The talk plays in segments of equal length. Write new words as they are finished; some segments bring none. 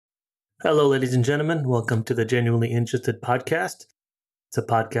Hello, ladies and gentlemen. Welcome to the Genuinely Interested podcast. It's a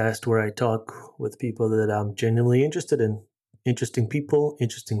podcast where I talk with people that I'm genuinely interested in. Interesting people,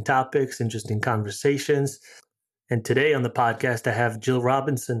 interesting topics, interesting conversations. And today on the podcast, I have Jill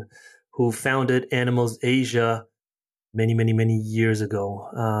Robinson, who founded Animals Asia many years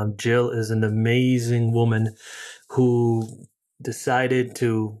ago. Jill is an amazing woman who decided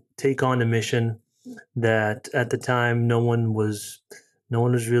to take on a mission that at the time no one was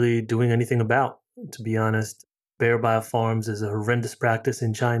really doing anything about, to be honest. Bear biofarms is a horrendous practice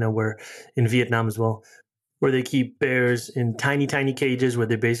in China, where in Vietnam as well, where they keep bears in tiny cages where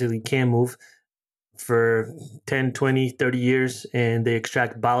they basically can't move for 10, 20, 30 years, and they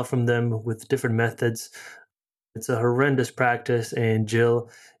extract bile from them with different methods. It's a horrendous practice, and Jill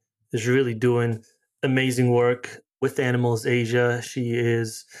is really doing amazing work with Animals Asia. She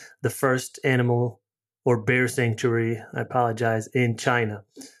is the first animal or bear sanctuary, I apologize, in China.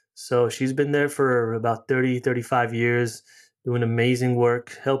 So she's been there for about 30, 35 years, doing amazing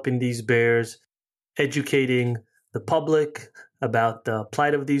work, helping these bears, educating the public about the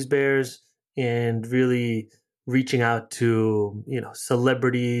plight of these bears, and really reaching out to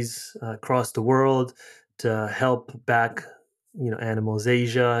celebrities across the world to help back Animals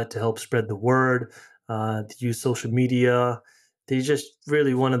Asia, to help spread the word, to use social media. They're just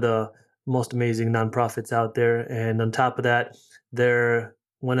really one of the most amazing nonprofits out there. And on top of that, they're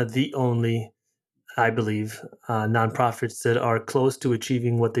one of the only, I believe, nonprofits that are close to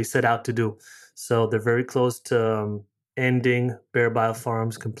achieving what they set out to do. So they're very close to ending bear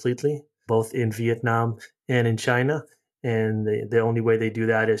biofarms completely, both in Vietnam and in China. And the only way they do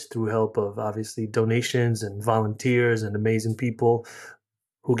that is through help of obviously donations and volunteers and amazing people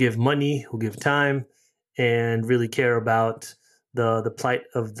who give money, who give time, and really care about the plight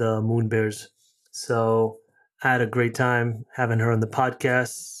of the moon bears. So I had a great time having her on the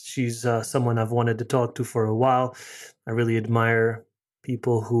podcast. She's someone I've wanted to talk to for a while. I really admire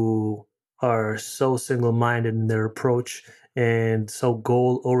people who are so single-minded in their approach and so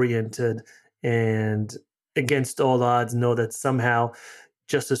goal-oriented, and against all odds know that somehow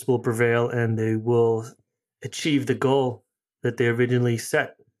justice will prevail and they will achieve the goal that they originally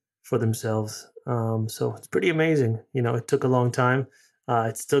set for themselves. So it's pretty amazing. It took a long time.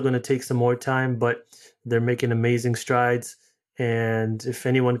 It's still going to take some more time, but they're making amazing strides. And if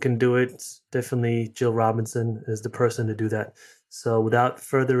anyone can do it, definitely Jill Robinson is the person to do that. So without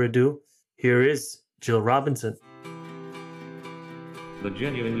further ado, here is Jill Robinson. The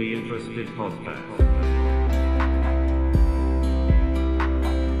Genuinely Interested Podcast.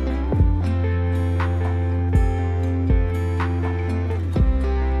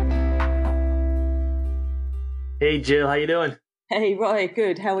 Hey, Jill, how you doing? Hey, Roy,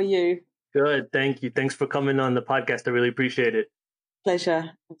 good. How are you? Good, thank you. Thanks for coming on the podcast. I really appreciate it.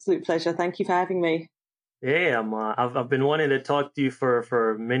 Pleasure, absolute pleasure. Thank you for having me. Yeah, I've been wanting to talk to you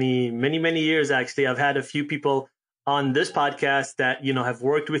for many years. Actually, I've had a few people on this podcast that have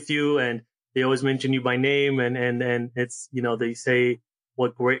worked with you, and they always mention you by name, and it's they say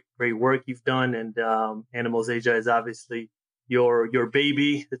what great work you've done, and Animals Asia is obviously your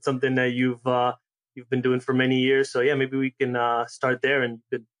baby. It's something that you've been doing for many years. So yeah, maybe we can start there, and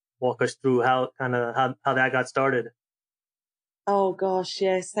you could walk us through how that got started. Oh gosh,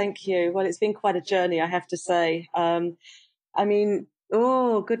 yes, thank you. Well, it's been quite a journey, I have to say.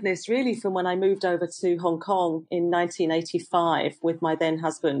 Oh goodness, really from when I moved over to Hong Kong in 1985 with my then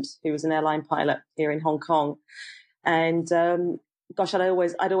husband, who was an airline pilot here in Hong Kong. And gosh, I'd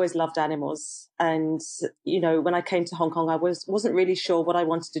always loved animals. And, when I came to Hong Kong, I wasn't really sure what I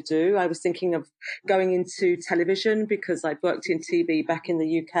wanted to do. I was thinking of going into television because I'd worked in TV back in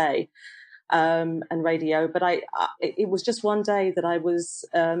the UK. And radio, but it was just one day that I was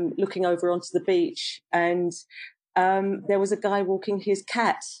looking over onto the beach, and there was a guy walking his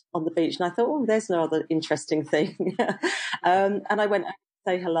cat on the beach, and I thought, oh, there's no other interesting thing. And I went to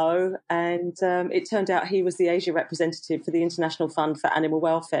say hello, and it turned out he was the Asia representative for the International Fund for Animal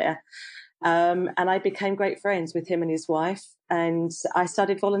Welfare. And I became great friends with him and his wife, and I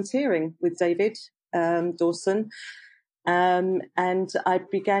started volunteering with David Dawson. And I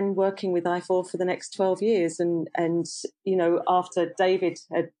began working with I4 for the next 12 years. And after David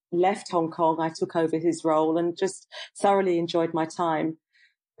had left Hong Kong, I took over his role and just thoroughly enjoyed my time.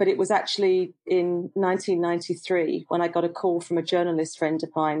 But it was actually in 1993 when I got a call from a journalist friend of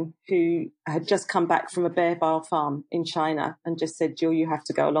mine who had just come back from a bear farm in China and just said, Jill, you have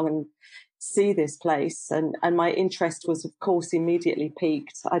to go along and see this place. And my interest was, of course, immediately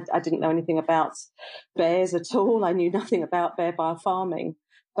piqued. I didn't know anything about bears at all. I knew nothing about bear biofarming,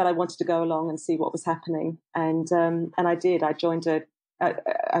 but I wanted to go along and see what was happening. And I did. I joined a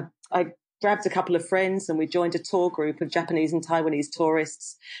I grabbed a couple of friends and we joined a tour group of Japanese and Taiwanese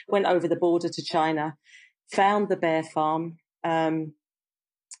tourists, went over the border to China, found the bear farm, and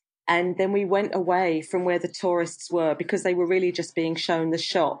then we went away from where the tourists were because they were really just being shown the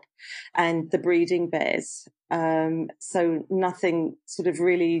shop and the breeding bears. So nothing sort of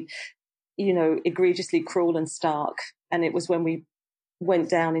really, egregiously cruel and stark. And it was when we went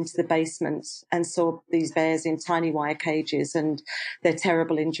down into the basement and saw these bears in tiny wire cages and their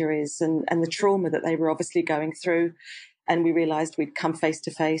terrible injuries and the trauma that they were obviously going through. And we realized we'd come face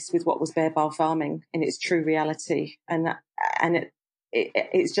to face with what was bear bile farming in its true reality. And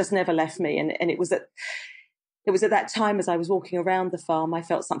it's just never left me. And it was at that time, as I was walking around the farm, I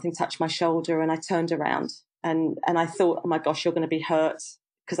felt something touch my shoulder and I turned around and I thought, oh my gosh, you're going to be hurt,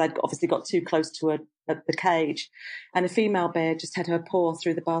 because I'd obviously got too close to the cage, and a female bear just had her paw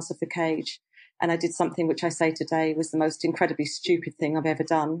through the bars of the cage. And I did something which I say today was the most incredibly stupid thing I've ever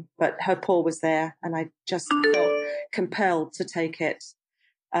done. But her paw was there and I just felt compelled to take it.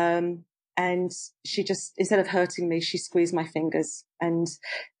 And she just, instead of hurting me, she squeezed my fingers. And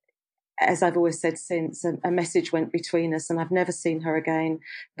as I've always said since, a message went between us and I've never seen her again.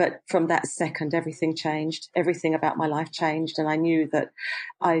 But from that second, everything changed. Everything about my life changed. And I knew that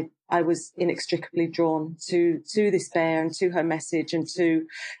I was inextricably drawn to this bear and to her message and to,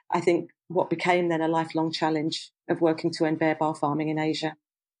 I think, what became then a lifelong challenge of working to end bear bile farming in Asia.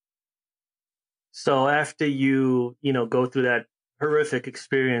 So after you go through that horrific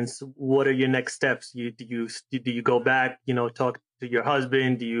experience, what are your next steps? Do you go back, talk to your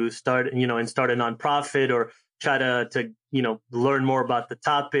husband? Do you start a nonprofit or try to learn more about the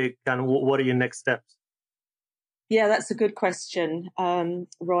topic? Kind of what are your next steps? Yeah, that's a good question,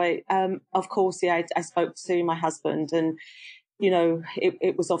 Roy. Of course, yeah, I spoke to my husband and,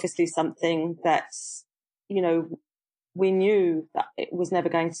 it was obviously something that, we knew that it was never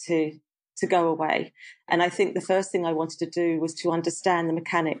going to go away. And I think the first thing I wanted to do was to understand the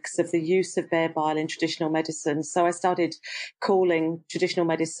mechanics of the use of bear bile in traditional medicine. So I started calling traditional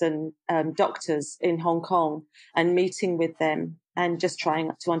medicine doctors in Hong Kong and meeting with them and just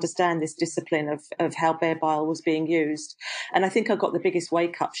trying to understand this discipline of how bear bile was being used. And I think I got the biggest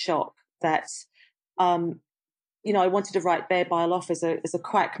wake-up shock that I wanted to write bear bile off as a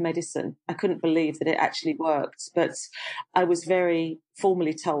quack medicine. I couldn't believe that it actually worked, but I was very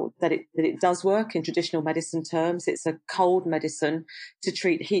formally told that it does work in traditional medicine terms. It's a cold medicine to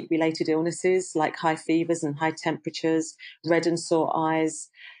treat heat-related illnesses like high fevers and high temperatures, red and sore eyes,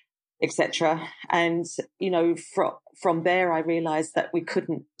 etc. And, from there, I realized that we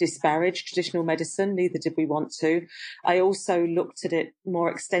couldn't disparage traditional medicine, neither did we want to. I also looked at it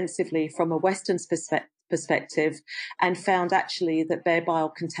more extensively from a Western perspective and found actually that bear bile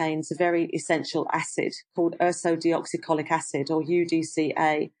contains a very essential acid called ursodeoxycholic acid, or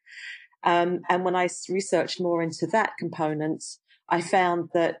UDCA. And when I researched more into that component, I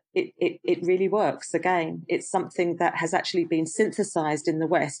found that it really works. Again, it's something that has actually been synthesized in the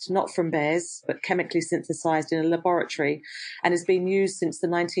West, not from bears, but chemically synthesized in a laboratory, and has been used since the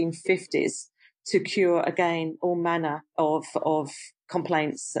 1950s to cure, again, all manner of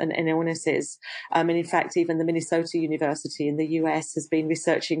complaints and illnesses. And in fact, even the Minnesota University in the US has been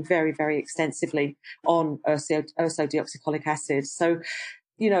researching very, very extensively on ursodeoxycholic acid. So,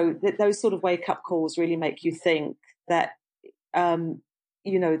 those sort of wake-up calls really make you think that that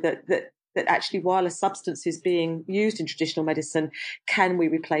actually, while a substance is being used in traditional medicine, can we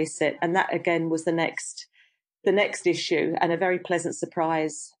replace it? And that again was the next issue, and a very pleasant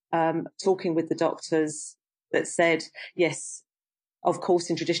surprise. Talking with the doctors that said, yes, of course,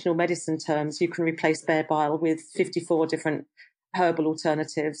 in traditional medicine terms, you can replace bear bile with 54 different herbal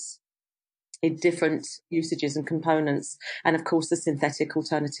alternatives in different usages and components, and of course the synthetic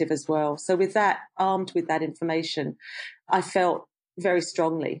alternative as well. So with that, armed with that information, I felt very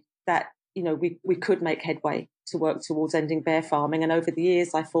strongly that we could make headway to work towards ending bear farming. And over the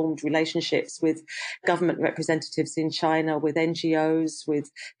years, I formed relationships with government representatives in China, with NGOs,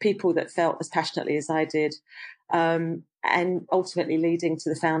 with people that felt as passionately as I did, and ultimately leading to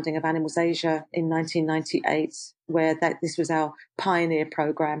the founding of Animals Asia in 1998, where this was our pioneer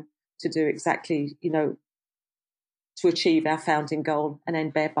program to do exactly, to achieve our founding goal and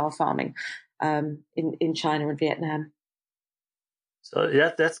end bear bile farming in China and Vietnam. So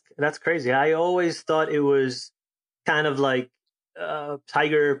that's crazy. I always thought it was kind of like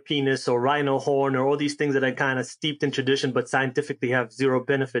tiger penis or rhino horn or all these things that are kind of steeped in tradition, but scientifically have zero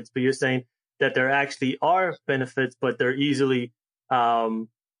benefits. But you're saying that there actually are benefits, but they're easily,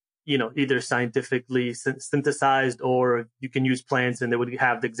 either scientifically synthesized, or you can use plants and they would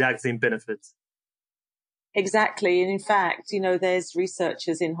have the exact same benefits. Exactly. And in fact, there's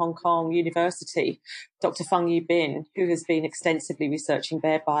researchers in Hong Kong University, Dr. Feng Yibin, who has been extensively researching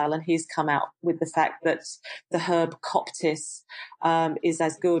bear bile, and he's come out with the fact that the herb coptis is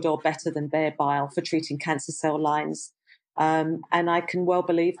as good or better than bear bile for treating cancer cell lines. And I can well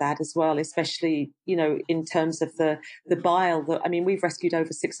believe that as well, especially, in terms of the bile that, I mean, we've rescued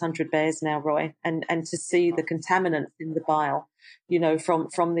over 600 bears now, Roy, and to see the contaminants in the bile,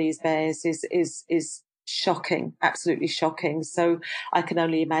 from these bears is shocking, absolutely shocking. So I can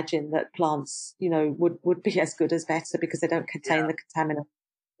only imagine that plants, would be as good as better because they don't contain the contaminant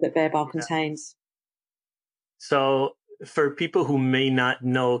that bear bile contains. So for people who may not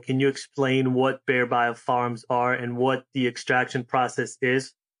know, can you explain what bear bile farms are and what the extraction process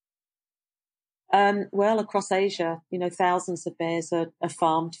is? Well, across Asia, thousands of bears are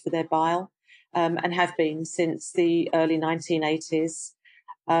farmed for their bile, and have been since the early 1980s.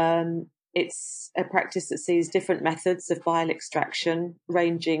 It's a practice that sees different methods of bile extraction,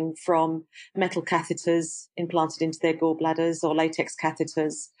 ranging from metal catheters implanted into their gallbladders or latex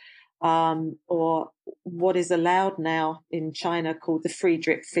catheters, or what is allowed now in China called the free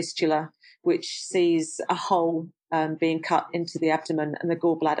drip fistula, which sees a hole being cut into the abdomen and the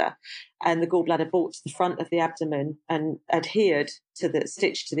gallbladder brought to the front of the abdomen and adhered to the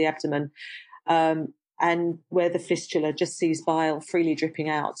stitch to the abdomen, and where the fistula just sees bile freely dripping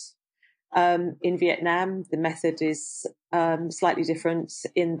out. In Vietnam, the method is slightly different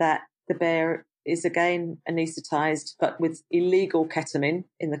in that the bear is again anaesthetized, but with illegal ketamine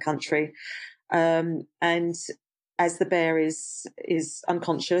in the country. And as the bear is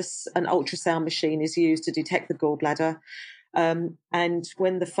unconscious, an ultrasound machine is used to detect the gallbladder. And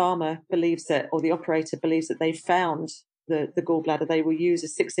when the farmer believes that, or the operator believes that they've found the gallbladder, they will use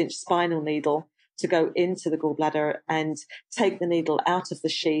a 6-inch spinal needle to go into the gallbladder and take the needle out of the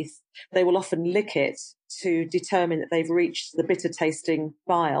sheath. They will often lick it to determine that they've reached the bitter tasting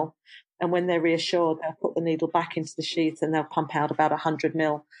bile. And when they're reassured, they'll put the needle back into the sheath and they'll pump out about 100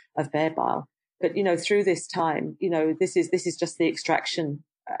 ml of bear bile. But, through this time, this is just the extraction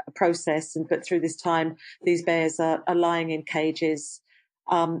process. But through this time, these bears are lying in cages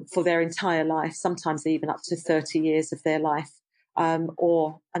for their entire life, sometimes even up to 30 years of their life,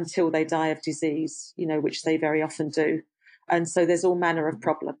 or until they die of disease, which they very often do. And so there's all manner of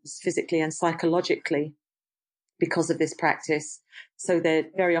problems physically and psychologically because of this practice. So they're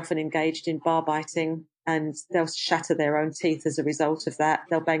very often engaged in bar biting, and they'll shatter their own teeth as a result of that.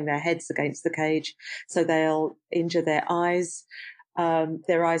 They'll bang their heads against the cage, so they'll injure their eyes.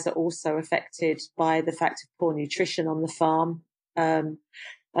 Their eyes are also affected by the fact of poor nutrition on the farm, a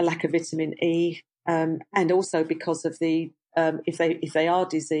lack of vitamin E, and also because of the if they are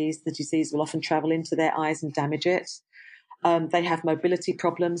diseased, the disease will often travel into their eyes and damage it. They have mobility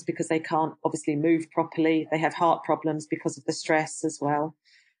problems because they can't obviously move properly. They have heart problems because of the stress as well.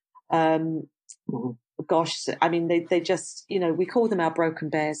 Gosh, I mean, they just, we call them our broken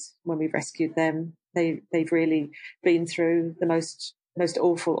bears when we've rescued them. They've really been through the most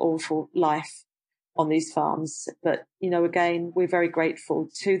awful life on these farms. But, again, we're very grateful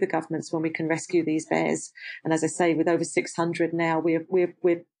to the governments when we can rescue these bears. And as I say, with over 600 now,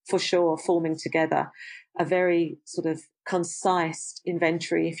 we're for sure forming together a very sort of concise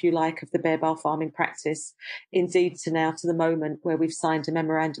inventory, if you like, of the bear bile farming practice, indeed to the moment where we've signed a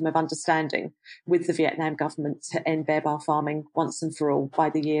memorandum of understanding with the Vietnam government to end bear bile farming once and for all by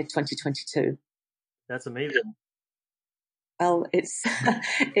the year 2022. That's amazing. Well,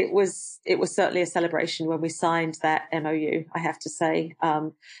 it was certainly a celebration when we signed that MOU, I have to say,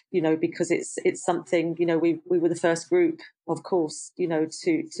 because it's something, we were the first group, of course,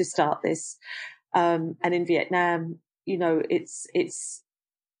 to start this. And in Vietnam,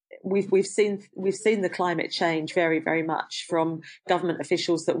 we've seen the climate change very, very much from government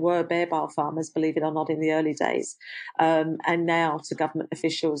officials that were bear bile farmers, believe it or not, in the early days, and now to government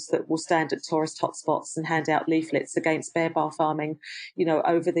officials that will stand at tourist hotspots and hand out leaflets against bear bile farming.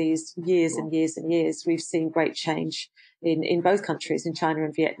 Over these years and years and years, we've seen great change in both countries, in China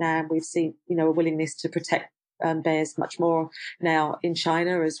and Vietnam. We've seen, a willingness to protect bears much more now in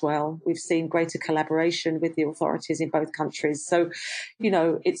China as well. We've seen greater collaboration with the authorities in both countries. So,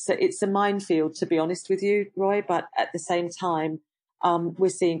 it's a minefield, to be honest with you, Roy, but at the same time, we're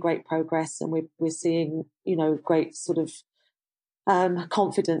seeing great progress, and we're seeing, great sort of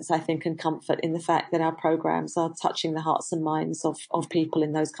confidence, I think, and comfort in the fact that our programs are touching the hearts and minds of people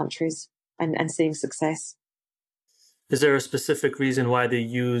in those countries and seeing success. Is there a specific reason why they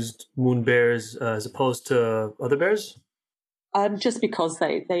used moon bears as opposed to other bears? Just because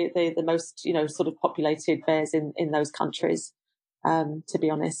they're the most, sort of populated bears in those countries. to be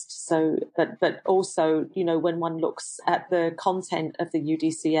honest. So, but also, when one looks at the content of the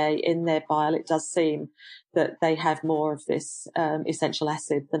UDCA in their bile, it does seem that they have more of this essential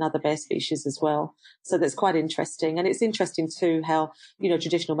acid than other bear species as well. So that's quite interesting. And it's interesting too how,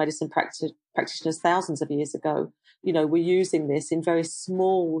 traditional medicine practitioners thousands of years ago, were using this in very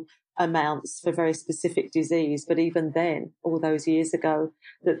small amounts for very specific disease. But even then, all those years ago,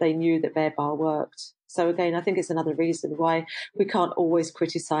 that they knew that bear bile worked. So again, I think it's another reason why we can't always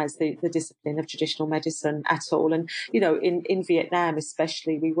criticize the discipline of traditional medicine at all. And, in Vietnam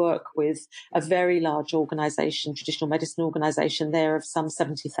especially, we work with a very large organization, traditional medicine organization there of some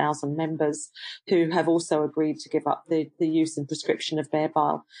 70,000 members who have also agreed to give up the use and prescription of bear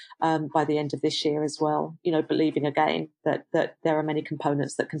bile by the end of this year as well, believing again that there are many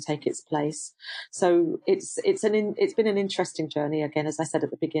components that can take its place. So it's been an interesting journey. Again, as I said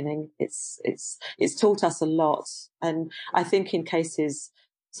at the beginning, it's taught us a lot. And I think in cases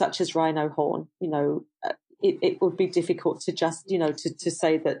such as rhino horn, it would be difficult to just, to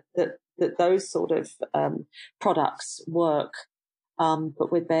say that those sort of products work.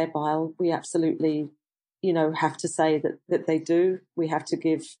 But with bear bile, we absolutely, have to say that they do. We have to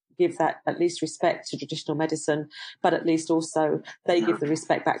give that at least respect to traditional medicine, but at least also they give the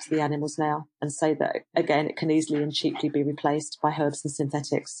respect back to the animals now and say that, again, it can easily and cheaply be replaced by herbs and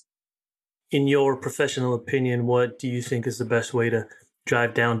synthetics. In your professional opinion, what do you think is the best way to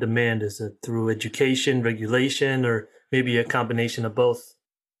drive down demand? Is it through education, regulation, or maybe a combination of both?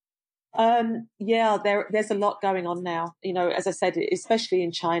 There's a lot going on now, as I said, especially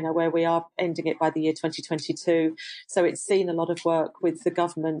in China, where we are ending it by the year 2022. So it's seen a lot of work with the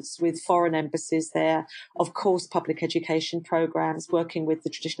governments, with foreign embassies there, of course, public education programs, working with the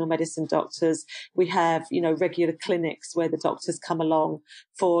traditional medicine doctors. We have, regular clinics where the doctors come along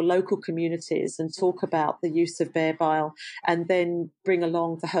for local communities and talk about the use of bear bile and then bring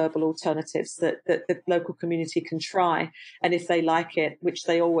along the herbal alternatives that the local community can try. And if they like it, which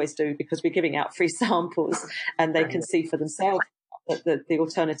they always do, because we're giving out free samples and they can see for themselves that the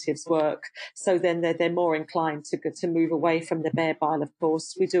alternatives work. So then they're more inclined to move away from the bear bile, of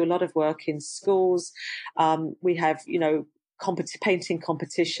course. We do a lot of work in schools. We have, painting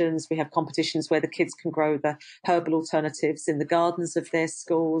competitions. We have competitions where the kids can grow the herbal alternatives in the gardens of their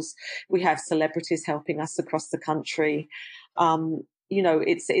schools. We have celebrities helping us across the country.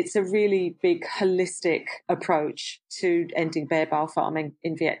 It's a really big holistic approach to ending bear bile farming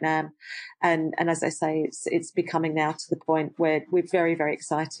in Vietnam. And as I say, it's becoming now to the point where we're very, very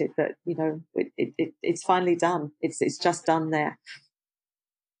excited that, it's finally done. It's just done there.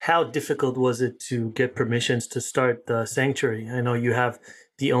 How difficult was it to get permissions to start the sanctuary? I know you have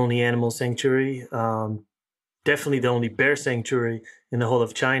the only animal sanctuary, definitely the only bear sanctuary in the whole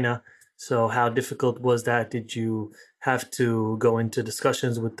of China. So how difficult was that? Did you have to go into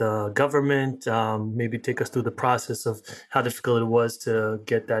discussions with the government? Maybe take us through the process of how difficult it was to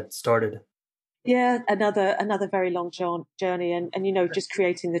get that started. Yeah, another very long journey, and just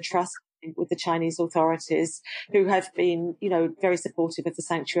creating the trust with the Chinese authorities, who have been, very supportive of the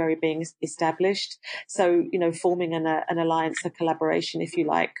sanctuary being established. So, forming an alliance, a collaboration, if you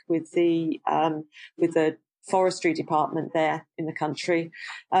like, with the forestry department there in the country.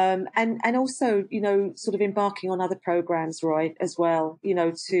 And also, sort of embarking on other programs, Roy, as well,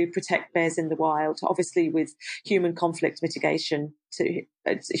 to protect bears in the wild, obviously with human conflict mitigation,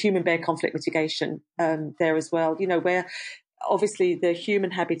 human bear conflict mitigation, there as well, where obviously the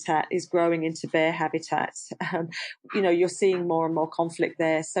human habitat is growing into bear habitat. You're seeing more and more conflict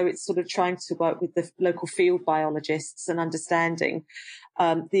there. So it's sort of trying to work with the local field biologists and understanding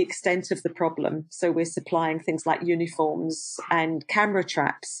the extent of the problem. So we're supplying things like uniforms and camera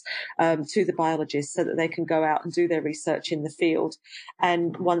traps to the biologists so that they can go out and do their research in the field.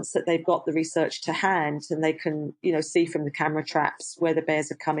 And once that they've got the research to hand and they can, see from the camera traps where the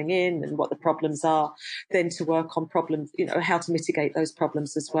bears are coming in and what the problems are, then to work on problems, how to mitigate those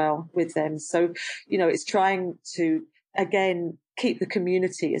problems as well with them. So, it's trying to, again, keep the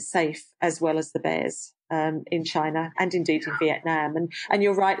community as safe as well as the bears. In China and indeed in Vietnam. And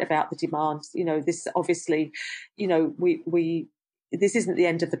you're right about the demand. This obviously, this isn't the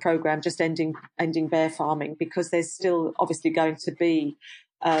end of the program, just ending bear farming, because there's still obviously going to be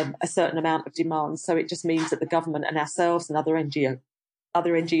a certain amount of demand. So it just means that the government and ourselves and other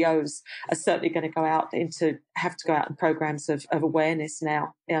NGOs are certainly going to have to go out in programs of awareness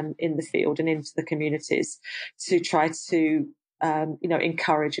now in the field and into the communities to try to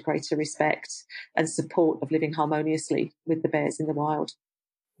encourage a greater respect and support of living harmoniously with the bears in the wild.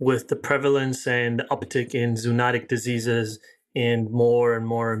 With the prevalence and uptick in zoonotic diseases and more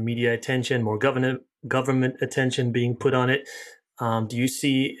media attention, more government attention being put on it, Do you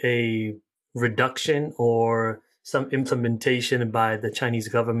see a reduction or some implementation by the Chinese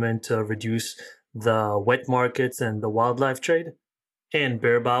government to reduce the wet markets and the wildlife trade and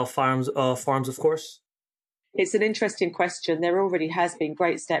bear farms, of course? It's an interesting question. There already has been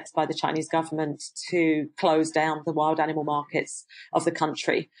great steps by the Chinese government to close down the wild animal markets of the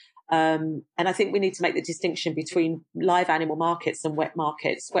country. And I think we need to make the distinction between live animal markets and wet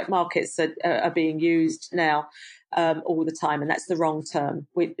markets. Wet markets are being used now all the time, and that's the wrong term.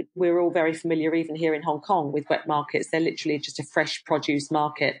 We're all very familiar, even here in Hong Kong, with wet markets. They're literally just a fresh produce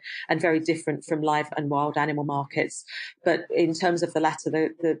market and very different from live and wild animal markets. But in terms of the latter,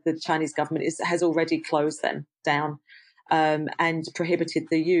 the Chinese government has already closed them down and prohibited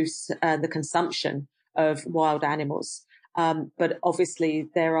the use and the consumption of wild animals. But obviously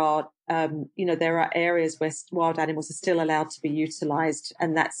there are areas where wild animals are still allowed to be utilised,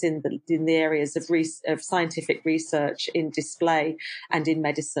 and that's in the areas of scientific research, in display, and in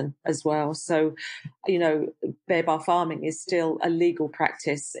medicine as well. So, bear bar farming is still a legal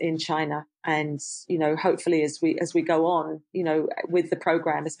practice in China, and hopefully as we go on, with the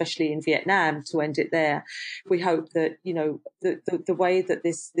program, especially in Vietnam, to end it there, we hope that the way that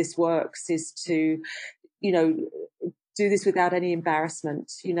this works is to do this without any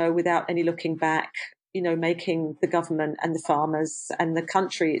embarrassment, without any looking back, making the government and the farmers and the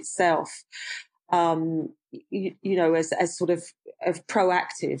country itself, as sort of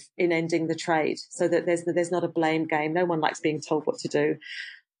proactive in ending the trade, so that there's not a blame game. No one likes being told what to do.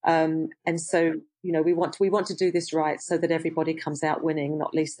 And so, we want to do this right so that everybody comes out winning,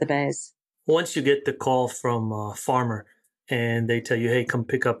 not least the bears. Once you get the call from a farmer and they tell you, hey, come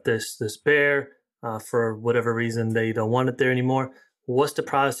pick up this bear, for whatever reason they don't want it there anymore, what's the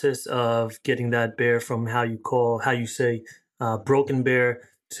process of getting that bear from how you say, broken bear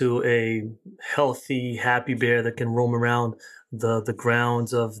to a healthy, happy bear that can roam around the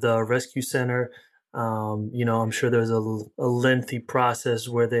grounds of the rescue center? I'm sure there's a lengthy process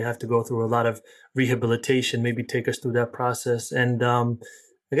where they have to go through a lot of rehabilitation. Maybe take us through that process. And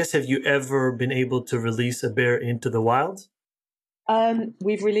I guess, have you ever been able to release a bear into the wild?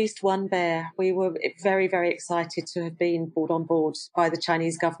 We've released one bear. We were very, very excited to have been brought on board by the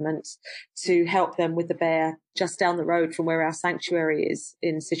Chinese government to help them with the bear just down the road from where our sanctuary is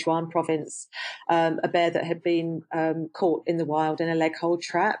in Sichuan province, a bear that had been caught in the wild in a leg hold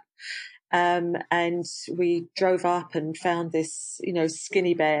trap. And we drove up and found this,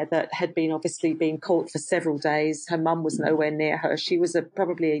 skinny bear that had been obviously being caught for several days. Her mum was nowhere near her. She was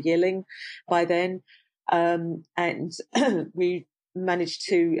probably a yearling by then. And we managed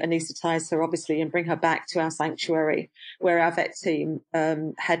to anaesthetize her, obviously, and bring her back to our sanctuary, where our vet team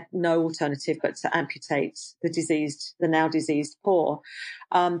had no alternative but to amputate the now diseased paw.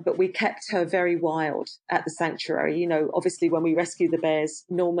 But we kept her very wild at the sanctuary. Obviously, when we rescue the bears,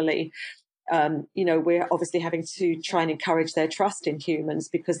 normally, we're obviously having to try and encourage their trust in humans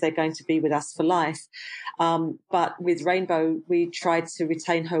because they're going to be with us for life. But with Rainbow, we tried to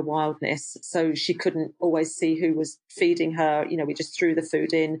retain her wildness, so she couldn't always see who was feeding her. We just threw the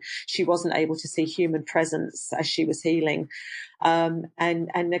food in. She wasn't able to see human presence as she was healing. And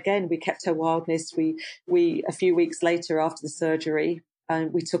again, we kept her wildness. We a few weeks later, after the surgery,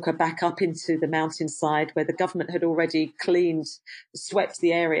 we took her back up into the mountainside where the government had already swept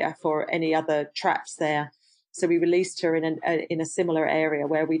the area for any other traps there. So we released her in a similar area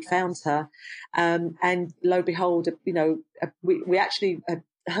where we'd found her. And lo and behold, we actually,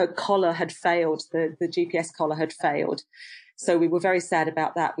 her collar had failed. The GPS collar had failed. So we were very sad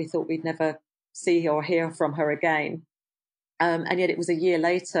about that. We thought we'd never see or hear from her again. And yet it was a year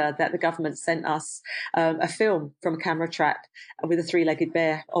later that the government sent us a film from a camera trap with a three-legged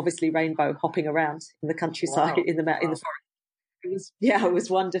bear, obviously Rainbow, hopping around in the countryside, in the forest. It was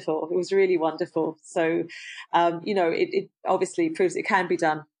wonderful. It was really wonderful. So, it obviously proves it can be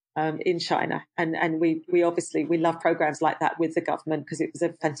done in China. And we obviously love programs like that with the government because it was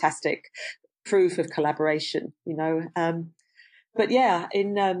a fantastic proof of collaboration, But yeah,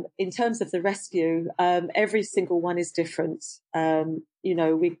 in terms of the rescue, every single one is different.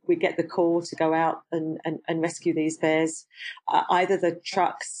 We get the call to go out and rescue these bears. Either the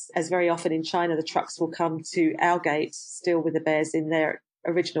trucks, as very often in China, the trucks will come to our gate still with the bears in their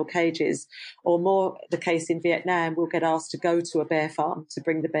original cages, or more the case in Vietnam, we'll get asked to go to a bear farm to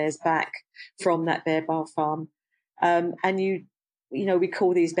bring the bears back from that bear bar farm. We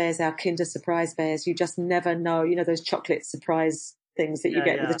call these bears our Kinder Surprise bears. You just never know. Those chocolate surprise things that you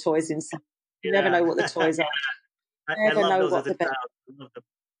get with the toys inside. You never know what the toys are. I love those as a child.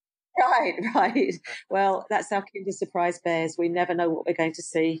 Right, right. Well, that's our Kinder Surprise bears. We never know what we're going to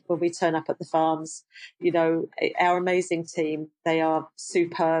see when we turn up at the farms. Our amazing team, they are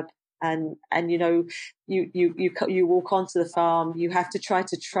superb. And you walk onto the farm. You have to try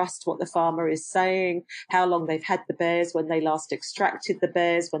to trust what the farmer is saying, how long they've had the bears, when they last extracted the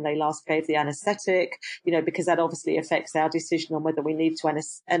bears, when they last gave the anaesthetic, because that obviously affects our decision on whether we need to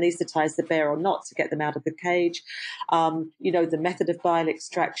anaesthetize the bear or not to get them out of the cage. The method of bile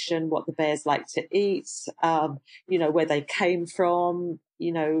extraction, what the bears like to eat, where they came from,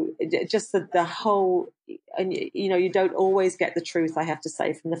 just the whole, and, you don't always get the truth, I have to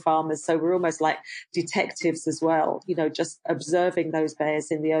say, from the farmers. So we're almost like detectives as well, just observing those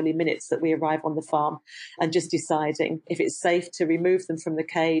bears in the early minutes that we arrive on the farm and just deciding if it's safe to remove them from the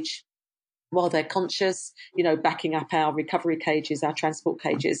cage while they're conscious, backing up our recovery cages, our transport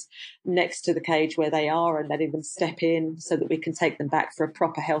cages next to the cage where they are and letting them step in so that we can take them back for a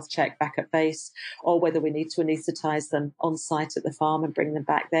proper health check back at base, or whether we need to anaesthetize them on site at the farm and bring them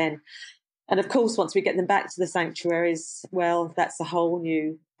back then. And of course, once we get them back to the sanctuaries, well, that's a whole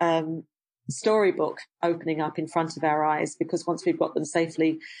new storybook opening up in front of our eyes, because once we've got them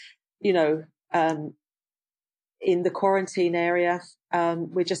safely, in the quarantine area,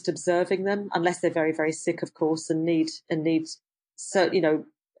 we're just observing them, unless they're very, very sick, of course, and need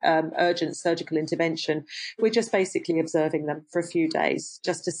urgent surgical intervention. We're just basically observing them for a few days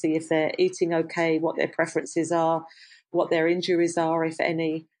just to see if they're eating okay, what their preferences are, what their injuries are, if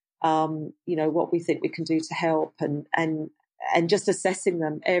any, what we think we can do to help, and just assessing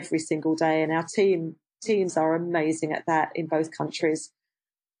them every single day. And our teams are amazing at that in both countries.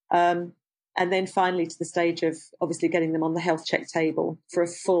 And then finally to the stage of obviously getting them on the health check table for a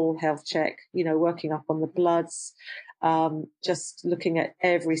full health check, working up on the bloods, just looking at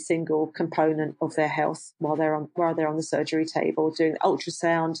every single component of their health while they're on the surgery table, doing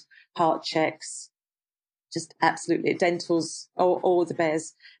ultrasound, heart checks, just absolutely dentals. All the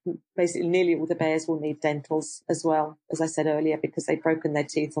bears, basically nearly all the bears will need dentals as well, as I said earlier, because they've broken their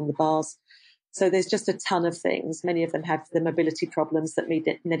teeth on the bars. So there's just a ton of things. Many of them have the mobility problems that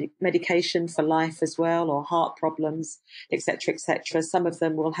need medication for life as well, or heart problems, et cetera, et cetera. Some of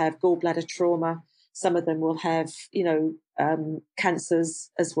them will have gallbladder trauma. Some of them will have,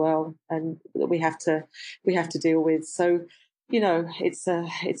 cancers as well, and that we have to deal with. So, it's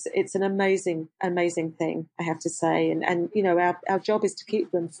an amazing thing, I have to say. And our job is to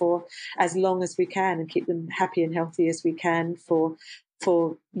keep them for as long as we can and keep them happy and healthy as we can for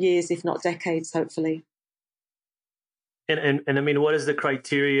years, if not decades, hopefully. And I mean, what is the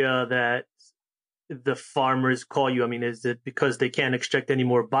criteria that the farmers call you? I mean, is it because they can't extract any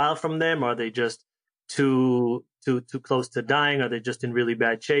more bile from them? Are they just too close to dying? Are they just in really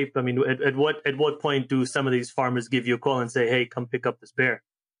bad shape? I mean, at what point do some of these farmers give you a call and say, "Hey, come pick up this bear"?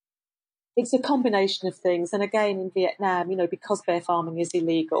 It's a combination of things. And again, in Vietnam, because bear farming is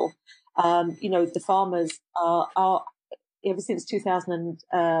illegal, the farmers are ever since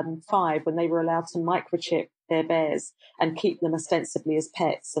 2005, when they were allowed to microchip their bears and keep them ostensibly as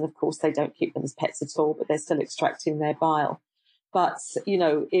pets. And of course, they don't keep them as pets at all, but they're still extracting their bile. But,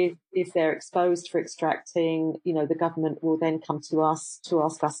 if they're exposed for extracting, the government will then come to us to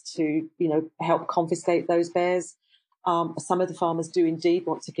ask us to, help confiscate those bears. Some of the farmers do indeed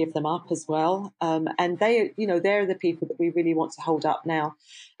want to give them up as well. And they're the people that we really want to hold up now.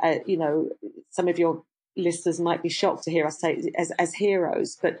 Some of your listeners might be shocked to hear us say as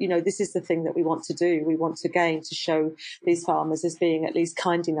heroes, but this is the thing that we want to do. We want to show these farmers as being at least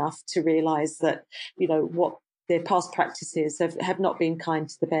kind enough to realize that what their past practices have not been kind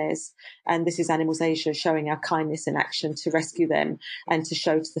to the bears, and this is Animals Asia showing our kindness in action to rescue them and to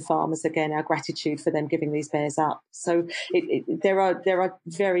show to the farmers again our gratitude for them giving these bears up. So there are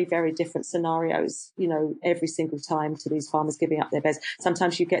very, very different scenarios every single time to these farmers giving up their bears.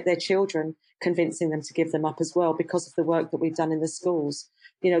 Sometimes you get their children convincing them to give them up as well because of the work that we've done in the schools.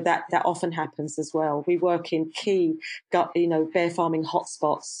 That often happens as well. We work in key bear farming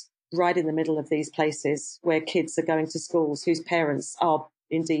hotspots right in the middle of these places where kids are going to schools whose parents are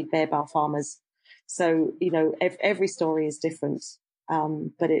indeed bear farmers. So, every story is different.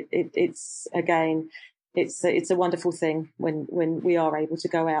 But it's again, it's a wonderful thing when we are able to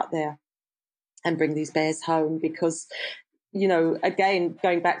go out there and bring these bears home, because, again,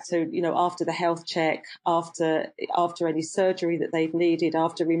 going back to, after the health check, after any surgery that they've needed,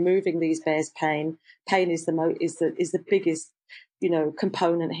 after removing these bears' pain is the biggest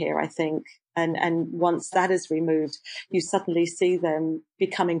component here, I think. And once that is removed, you suddenly see them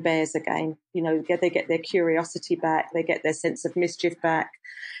becoming bears again. They get their curiosity back. They get their sense of mischief back.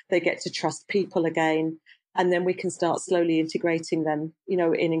 They get to trust people again. And then we can start slowly integrating them,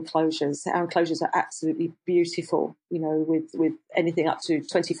 in enclosures. Our enclosures are absolutely beautiful, with anything up to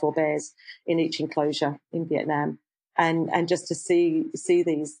 24 bears in each enclosure in Vietnam. And just to see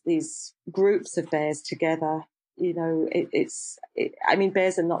these groups of bears together, I mean,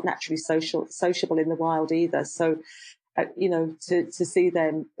 bears are not naturally sociable in the wild either. So, to see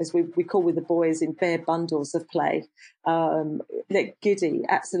them, as we call with the boys, in bear bundles of play, they're giddy,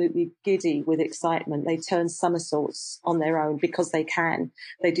 absolutely giddy with excitement. They turn somersaults on their own because they can.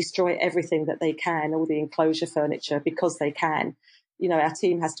 They destroy everything that they can, all the enclosure furniture, because they can. Our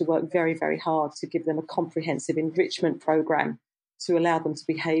team has to work very, very hard to give them a comprehensive enrichment program to allow them to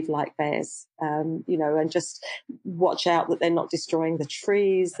behave like bears, and just watch out that they're not destroying the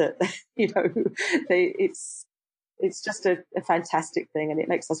trees, that, it's just a fantastic thing, and it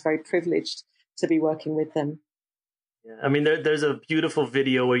makes us very privileged to be working with them. Yeah, I mean, there's a beautiful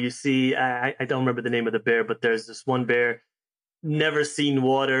video where you see, I don't remember the name of the bear, but there's this one bear, never seen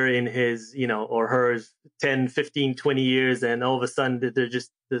water in his, or hers 10, 15, 20 years. And all of a sudden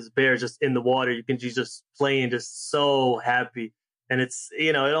this bear just in the water. You can just playing, just so happy. And it's,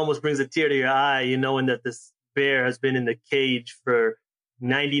 it almost brings a tear to your eye, knowing that this bear has been in the cage for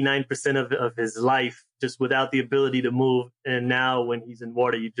 99% of his life, just without the ability to move. And now when he's in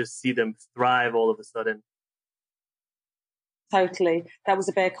water, you just see them thrive all of a sudden. Totally. That was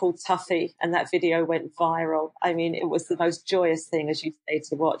a bear called Tuffy, and that video went viral. I mean, it was the most joyous thing, as you say,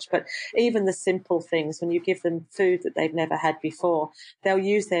 to watch. But even the simple things, when you give them food that they've never had before, they'll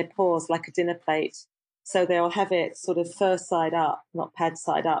use their paws like a dinner plate. So they'll have it sort of fur side up, not pad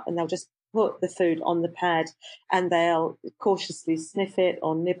side up, and they'll just put the food on the pad, and they'll cautiously sniff it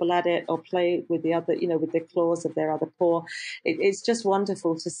or nibble at it or play with the other, with the claws of their other paw. It's just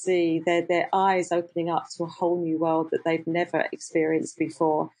wonderful to see their eyes opening up to a whole new world that they've never experienced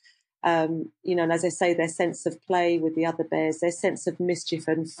before. And as I say, their sense of play with the other bears, their sense of mischief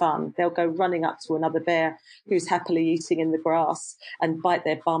and fun. They'll go running up to another bear who's happily eating in the grass and bite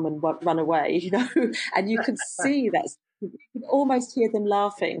their bum and run away, and you can see that. You can almost hear them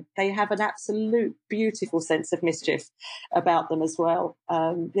laughing. They have an absolute beautiful sense of mischief about them as well.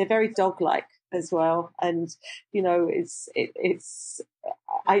 They're very dog-like as well, and and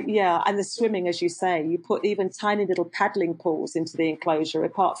the swimming, as you say, you put even tiny little paddling pools into the enclosure,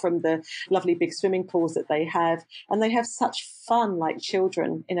 apart from the lovely big swimming pools that they have, and they have such fun, like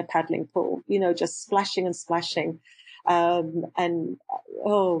children in a paddling pool. Just splashing and splashing,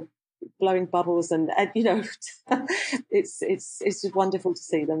 blowing bubbles, and it's just wonderful to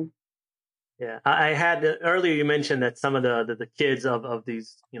see them. Yeah, I had earlier. You mentioned that some of the kids of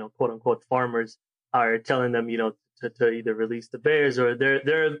these quote unquote farmers are telling them to either release the bears, or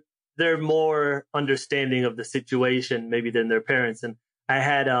they're more understanding of the situation maybe than their parents. And I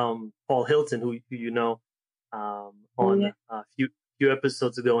had Paul Hilton, who on a few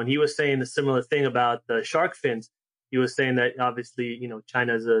episodes ago, and he was saying a similar thing about the shark fins. He was saying that obviously,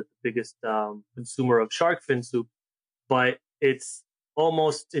 China is the biggest consumer of shark fin soup, but it's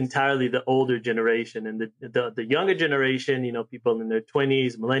almost entirely the older generation, and the younger generation, people in their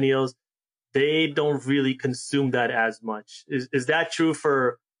 20s, millennials, they don't really consume that as much. Is that true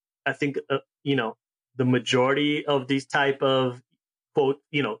for, I think, the majority of these type of quote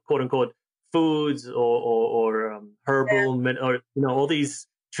unquote foods or herbal or all these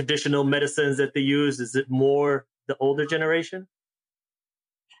traditional medicines that they use? Is it more the older generation?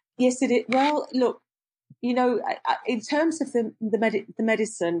 Yes, it is. Well, look, in terms of the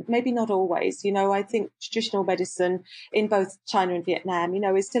medicine, maybe not always. I think traditional medicine in both China and Vietnam,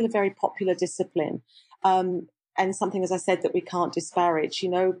 is still a very popular discipline. And something, as I said, that we can't disparage,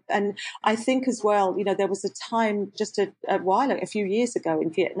 and I think as well, there was a time just a few years ago in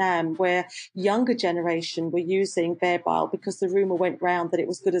Vietnam where younger generation were using bear bile because the rumor went round that it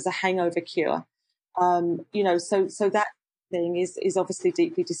was good as a hangover cure. So that thing is obviously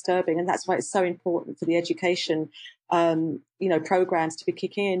deeply disturbing, and that's why it's so important for the education, programs to be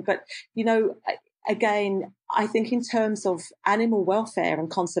kicking in. But, again, I think in terms of animal welfare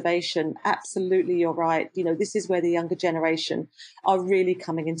and conservation, absolutely, you're right. This is where the younger generation are really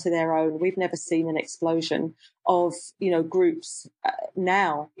coming into their own. We've never seen an explosion of, groups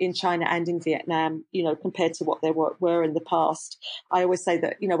now in China and in Vietnam, compared to what there were in the past. I always say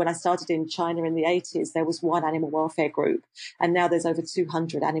that, when I started in China in the 80s, there was one animal welfare group, and now there's over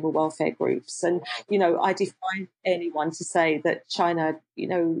 200 animal welfare groups. And, I defy anyone to say that China,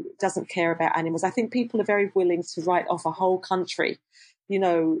 doesn't care about animals. I think people are very willing to write off a whole country,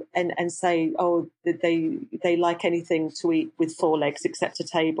 and say, oh, they like anything to eat with four legs except a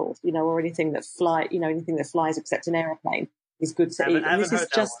table, or anything that anything that flies except an airplane is good to eat. I haven't heard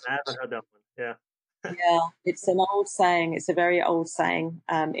that one. Yeah. Yeah, it's an old saying. It's a very old saying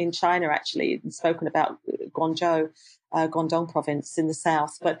in China, actually, spoken about Guangdong province in the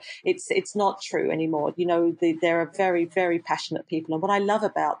south. But it's not true anymore. You know, there are very, very passionate people. And what I love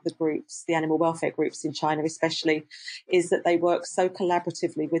about the groups, the animal welfare groups in China especially, is that they work so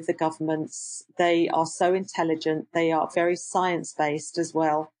collaboratively with the governments. They are so intelligent. They are very science-based as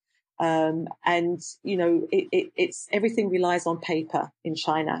well. And you know, it's everything relies on paper in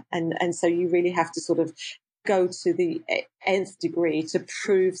China, and so you really have to sort of go to the nth degree to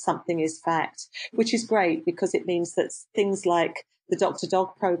prove something is fact, which is great because it means that things like the Doctor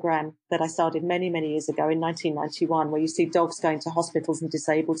Dog program that I started many years ago in 1991, where you see dogs going to hospitals and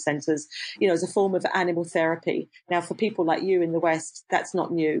disabled centres, you know, as a form of animal therapy. Now, for people like you in the West, that's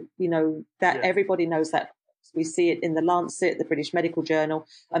not new. You know, that everybody knows that. We see it in the Lancet, the British Medical Journal,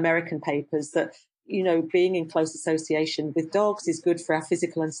 American papers that, you know, being in close association with dogs is good for our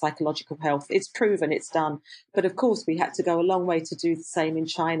physical and psychological health. It's proven, it's done. But of course, we had to go a long way to do the same in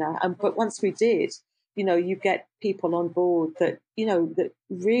China. But once we did, you know, you get people on board that, you know, that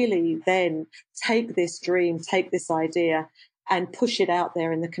really then take this dream, take this idea and push it out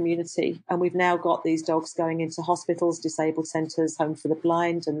there in the community. And we've now got these dogs going into hospitals, disabled centres, home for the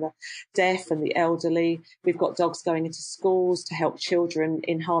blind and the deaf and the elderly. We've got dogs going into schools to help children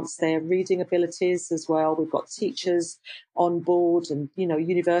enhance their reading abilities as well. We've got teachers on board and, you know,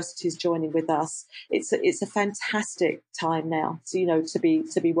 universities joining with us. It's a fantastic time now to, you know, to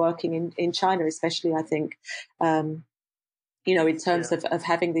be working in China, especially, I think, you know, in terms of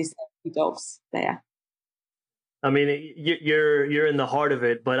having these dogs there. I mean, you're in the heart of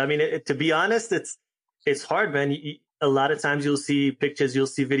it, but I mean, to be honest, it's hard, man. A lot of times you'll see pictures, you'll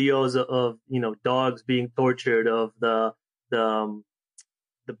see videos of you know, dogs being tortured, of the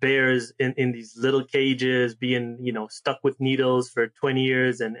the bears in these little cages being, you know, stuck with needles for 20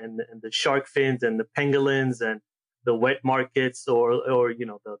 years, and the shark fins and the pangolins and the wet markets, or you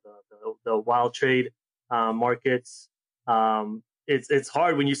know, the wild trade markets. It's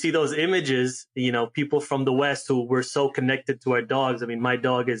hard when you see those images, you know, people from the West who were so connected to our dogs. I mean, my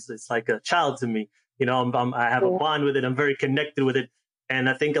dog it's like a child to me. You know, I have a bond with it. I'm very connected with it. And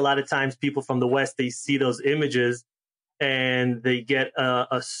I think a lot of times people from the West, they see those images and they get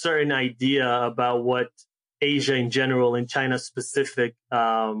a certain idea about what Asia in general and China specific,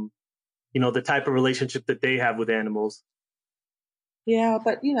 you know, the type of relationship that they have with animals. Yeah,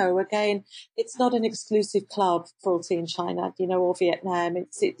 but you know, again, it's not an exclusive club, cruelty in China, you know, or Vietnam. It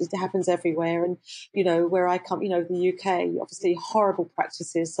happens everywhere, and you know, where I come, you know, the UK, obviously horrible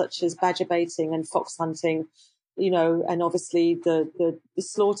practices such as badger baiting and fox hunting, you know, and obviously the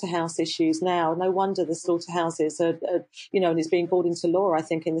slaughterhouse issues now. No wonder the slaughterhouses are, you know, and it's being brought into law, I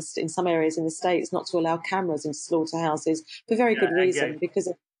think, in some areas in the States, not to allow cameras into slaughterhouses for very good reason, because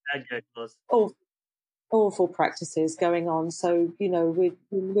of awful practices going on. So, you know,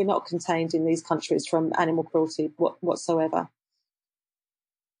 we're not contained in these countries from animal cruelty whatsoever.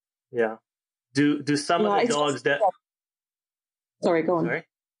 Yeah. Do some of the dogs that? Sorry, go on. Sorry.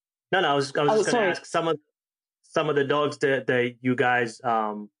 No, I was just going to ask some of the dogs that you guys,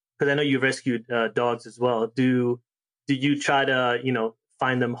 because I know you rescued dogs as well. Do you try to, you know,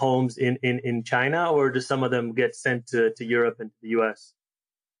 find them homes in China, or do some of them get sent to Europe and to the US?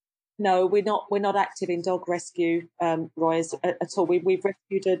 No, we're not active in dog rescue, Roy, at all. We've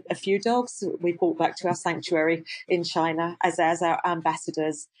rescued a few dogs. We brought back to our sanctuary in China as our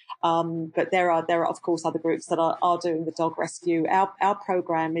ambassadors. But there are of course other groups that are doing the dog rescue. Our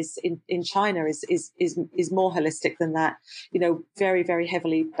program is in China is more holistic than that. You know, very, very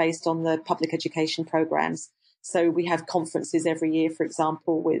heavily based on the public education programs. So we have conferences every year, for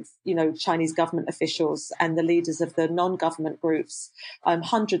example, with, you know, Chinese government officials and the leaders of the non-government groups,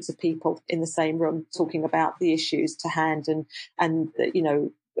 hundreds of people in the same room talking about the issues to hand and you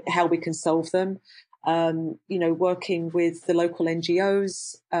know, how we can solve them. You know, working with the local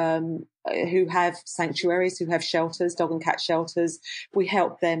NGOs who have sanctuaries, who have shelters, dog and cat shelters. We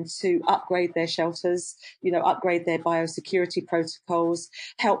help them to upgrade their shelters, you know, upgrade their biosecurity protocols,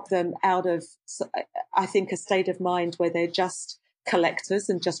 help them out of, I think, a state of mind where they're just collectors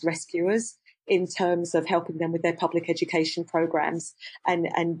and just rescuers, in terms of helping them with their public education programs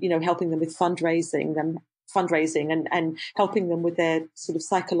and you know, helping them with fundraising and helping them with their sort of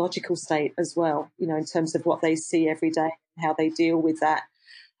psychological state as well, you know, in terms of what they see every day and how they deal with that.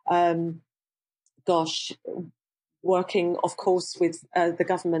 Working, of course, with the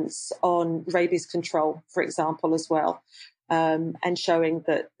governments on rabies control, for example, as well, and showing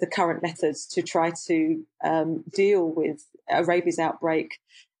that the current methods to try to deal with a rabies outbreak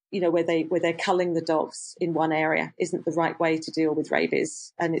where they're culling the dogs in one area isn't the right way to deal with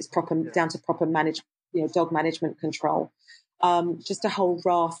rabies, and it's down to proper dog management control. Just a whole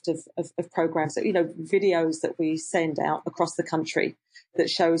raft of programs that, videos that we send out across the country that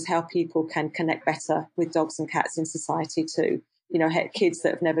shows how people can connect better with dogs and cats in society too. Kids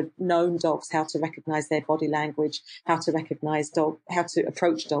that have never known dogs, how to recognize their body language, how to recognize how to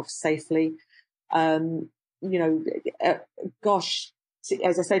approach dogs safely. Gosh,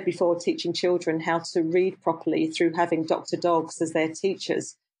 as I said before, teaching children how to read properly through having Dr. Dogs as their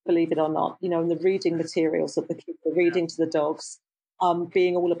teachers, believe it or not, and the reading materials that the kids are reading to the dogs,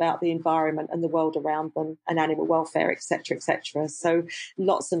 being all about the environment and the world around them and animal welfare, et cetera, et cetera. So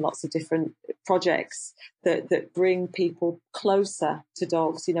lots and lots of different projects that bring people closer to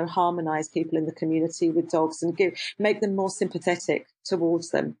dogs, harmonize people in the community with dogs and make them more sympathetic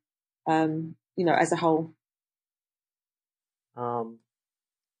towards them, as a whole.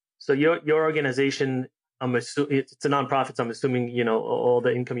 So your organization, it's a nonprofit. So I'm assuming, all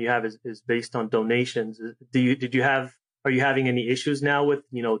the income you have is based on donations. Are you having any issues now with,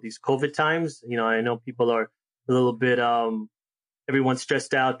 these COVID times? I know people are a little bit, everyone's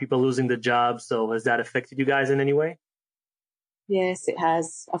stressed out, people losing their jobs. So has that affected you guys in any way? Yes, it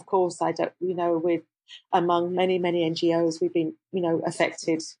has. Of course, we're among many, many NGOs, we've been,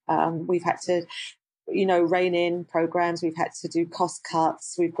 affected. We've had to, rein in programs. We've had to do cost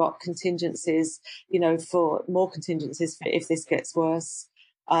cuts. We've got contingencies, for more contingencies for if this gets worse.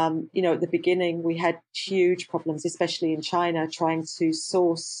 At the beginning, we had huge problems, especially in China, trying to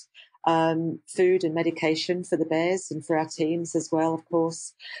source food and medication for the bears and for our teams as well, of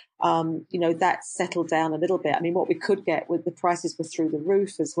course. That settled down a little bit. I mean, what we could get with the prices were through the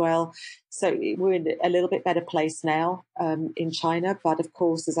roof as well. So we're in a little bit better place now in China. But of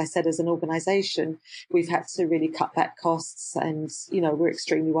course, as I said, as an organization, we've had to really cut back costs, and, we're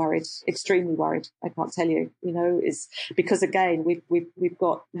extremely worried. I can't tell you, it's because, again, we've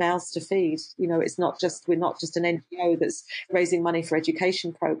got mouths to feed. We're not just an NGO that's raising money for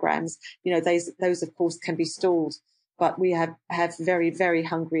education programs. Those of course can be stalled. But we have very, very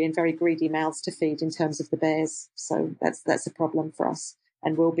hungry and very greedy mouths to feed in terms of the bears. So that's a problem for us,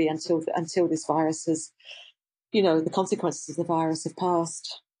 and will be until this virus has, the consequences of the virus have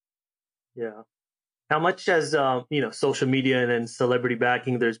passed. Yeah. How much has social media and then celebrity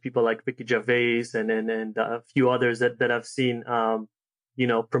backing? There's people like Ricky Gervais and a few others that I've seen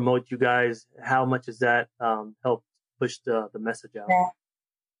promote you guys. How much has that helped push the message out? Yeah.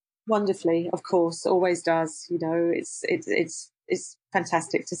 Wonderfully, of course, always does. It's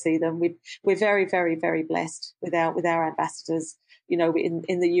fantastic to see them. We're very, very, very blessed with our ambassadors.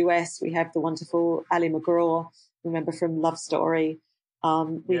 In the US, we have the wonderful Ali McGraw, remember from Love Story.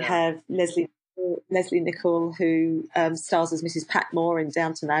 We have Leslie Nichol, who stars as Mrs. Patmore in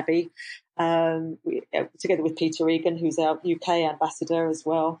Downton Abbey, together with Peter Egan, who's our UK ambassador as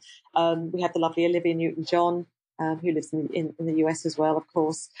well. We have the lovely Olivia Newton-John, who lives in the US as well, of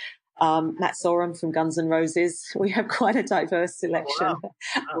course. Matt Sorum from Guns N' Roses. We have quite a diverse selection.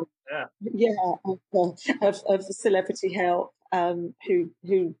 Oh, wow. Of celebrity help, who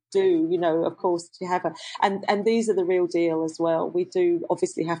do, of course, to have and these are the real deal as well. We do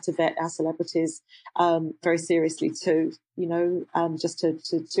obviously have to vet our celebrities very seriously too, just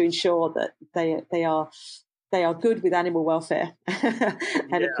to ensure that they are good with animal welfare,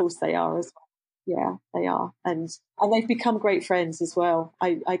 and of course they are as well. Yeah, they are. And they've become great friends as well.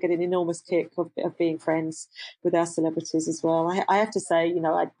 I get an enormous kick of being friends with our celebrities as well. I have to say,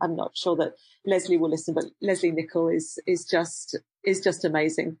 I'm not sure that Leslie will listen, but Leslie Nichol is just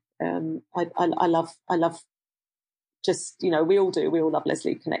amazing. I love just, we all do. We all love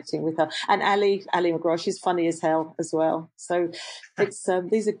Leslie, connecting with her. And Ali McGraw, she's funny as hell as well. So it's,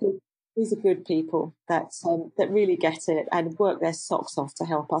 these are good people that really get it and work their socks off to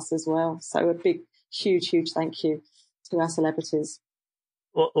help us as well. So a big, huge thank you to our celebrities.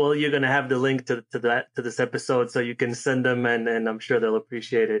 Well, you're going to have the link to this episode, so you can send them, and I'm sure they'll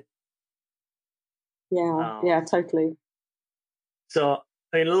appreciate it. Yeah, totally. So,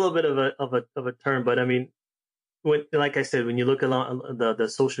 I mean, a little bit of a turn, but I mean, like I said, when you look along the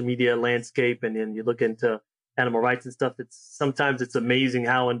social media landscape, and then you look into animal rights and stuff, sometimes it's amazing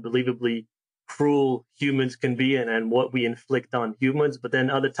how unbelievably cruel humans can be, and what we inflict on humans. But then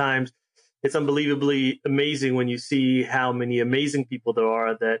other times it's unbelievably amazing when you see how many amazing people there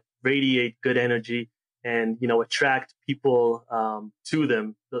are that radiate good energy and, attract people to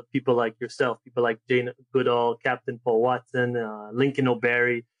them. The people like yourself, people like Jane Goodall, Captain Paul Watson, Lincoln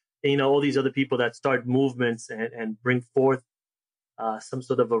O'Barry, all these other people that start movements and bring forth some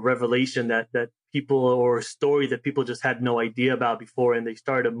sort of a revelation that people, or a story that people just had no idea about before, and they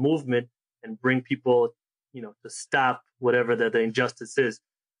start a movement and bring people, to stop whatever the injustice is.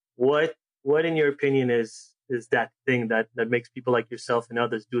 What in your opinion is that thing that makes people like yourself and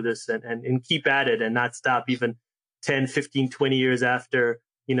others do this and keep at it and not stop even 10, 15, 20 years after,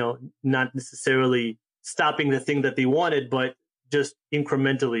 not necessarily stopping the thing that they wanted, but just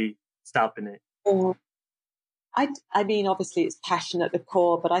incrementally stopping it? I mean, obviously it's passion at the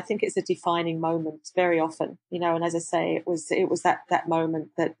core, but I think it's a defining moment very often, and as I say, it was that moment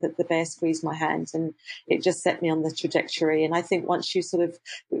that the bear squeezed my hand and it just set me on the trajectory. And I think once you sort of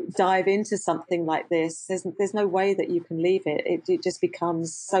dive into something like this, there's no way that you can leave it. It just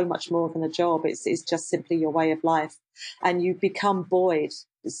becomes so much more than a job. It's just simply your way of life. And you become buoyed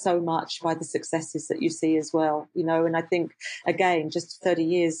so much by the successes that you see as well, and I think, again, just 30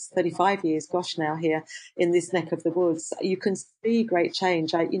 years, 35 years, gosh, now here in this neck of the woods, you can see great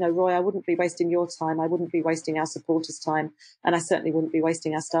change. Roy, I wouldn't be wasting your time. I wouldn't be wasting our supporters' time. And I certainly wouldn't be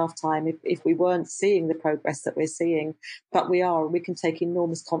wasting our staff time if we weren't seeing the progress that we're seeing. But we are, and we can take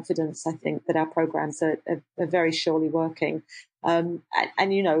enormous confidence, I think, that our programs are very surely working. And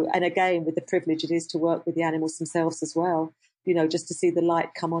again, with the privilege it is to work with the animals themselves as well, just to see the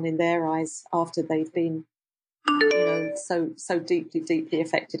light come on in their eyes after they've been, so deeply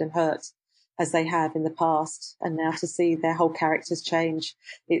affected and hurt as they have in the past. And now to see their whole characters change,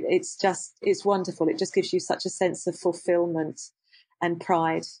 it's wonderful. It just gives you such a sense of fulfillment and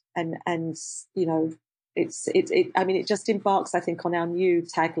pride. And it just embarks, I think, on our new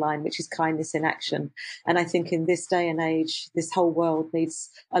tagline, which is kindness in action. And I think in this day and age, this whole world needs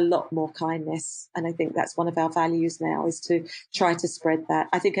a lot more kindness. And I think that's one of our values now, is to try to spread that.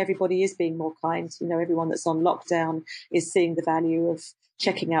 I think everybody is being more kind. Everyone that's on lockdown is seeing the value of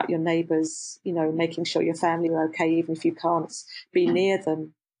checking out your neighbours, making sure your family are okay, even if you can't be near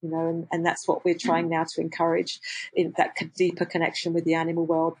them. And that's what we're trying now to encourage, in that deeper connection with the animal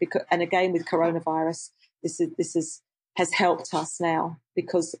world. And again, with coronavirus, this has helped us now,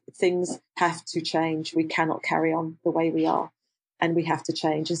 because things have to change. We cannot carry on the way we are, and we have to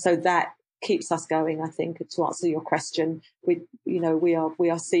change. And so that keeps us going, I think, to answer your question. We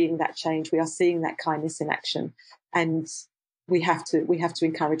are seeing that change. We are seeing that kindness in action, and we have to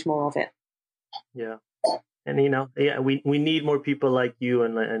encourage more of it. Yeah. And, we need more people like you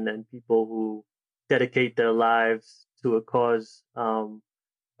and people who dedicate their lives to a cause.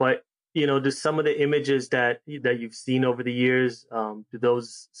 But, do some of the images that you've seen over the years, do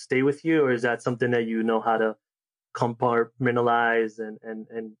those stay with you, or is that something that you know how to compartmentalize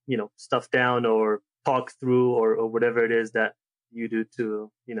and stuff down or talk through, or whatever it is that you do to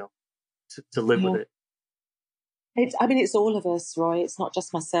live with it? It's all of us, Roy. It's not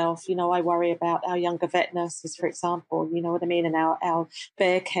just myself. I worry about our younger vet nurses, for example, you know what I mean? And our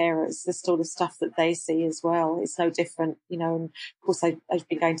bear carers, the sort of stuff that they see as well. It's no different, and of course I've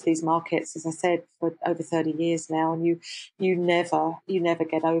been going to these markets, as I said, for over 30 years now, and you never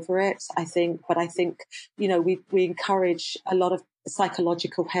get over it, I think. But I think, we encourage a lot of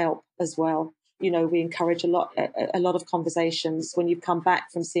psychological help as well. We encourage a lot of conversations when you come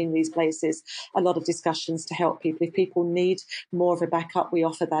back from seeing these places, a lot of discussions to help people. If people need more of a backup, we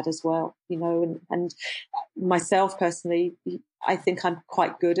offer that as well, and myself personally, I think I'm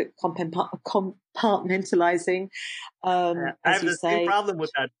quite good at compartmentalizing. I have the same problem with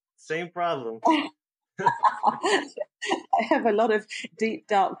that. Same problem. I have a lot of deep,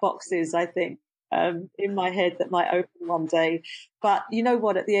 dark boxes, I think, in my head that might open one day. But you know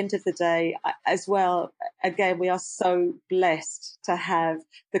what, at the end of the day, as well, again, we are so blessed to have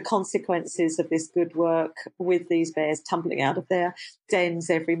the consequences of this good work with these bears tumbling out of their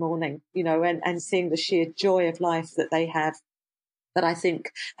dens every morning, and seeing the sheer joy of life that they have. That I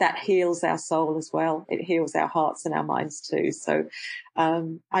think that heals our soul as well. It heals our hearts and our minds too. So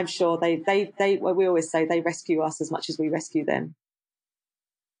I'm sure we always say they rescue us as much as we rescue them.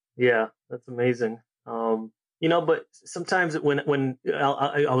 Yeah, that's amazing. But sometimes when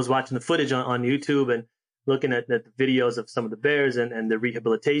I was watching the footage on YouTube and looking at the videos of some of the bears and the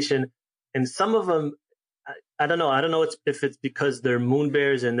rehabilitation, and some of them, I don't know if it's because they're moon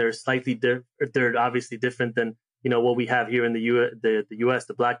bears and they're slightly they're obviously different than what we have here in the U.S.,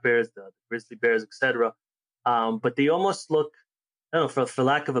 the black bears, the grizzly bears, etc. But they almost look, I don't know, for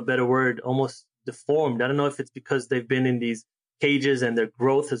lack of a better word, almost deformed. I don't know if it's because they've been in these cages and their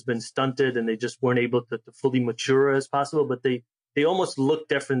growth has been stunted and they just weren't able to fully mature as possible, but they almost look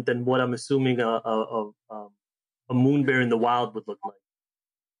different than what I'm assuming a moon bear in the wild would look like.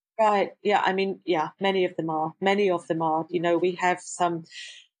 Right. Yeah. I mean, yeah, many of them are. We have some,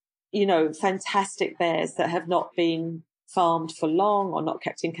 fantastic bears that have not been farmed for long or not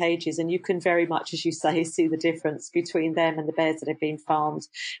kept in cages. And you can very much, as you say, see the difference between them and the bears that have been farmed.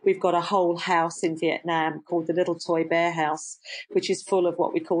 We've got a whole house in Vietnam called the Little Toy Bear House, which is full of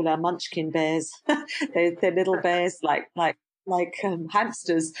what we call our munchkin bears. they're little bears like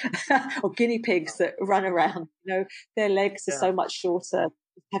hamsters or guinea pigs that run around. Their legs are so much shorter,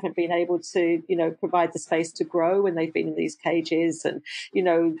 haven't been able to, provide the space to grow when they've been in these cages, and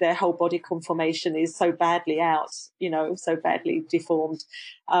their whole body conformation is so badly out, so badly deformed.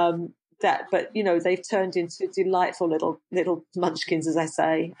 But they've turned into delightful little munchkins, as I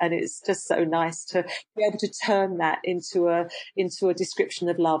say, and it's just so nice to be able to turn that into a description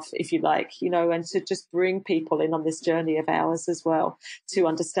of love, if you like, and to just bring people in on this journey of ours as well, to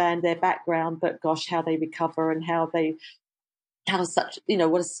understand their background, but gosh, how they recover and how such,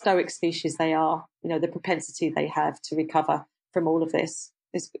 what a stoic species they are, the propensity they have to recover from all of this.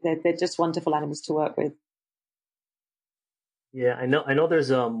 They're just wonderful animals to work with. Yeah, I know. There's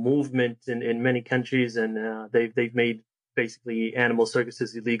a movement in many countries, and they've made basically animal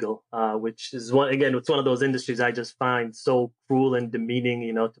circuses illegal, which is it's one of those industries I just find so cruel and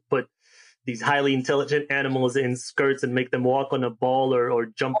demeaning. To put these highly intelligent animals in skirts and make them walk on a ball or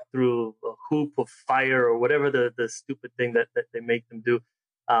jump through a hoop of fire or whatever the stupid thing that they make them do.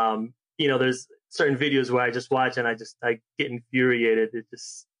 There's certain videos where I just watch and I get infuriated. It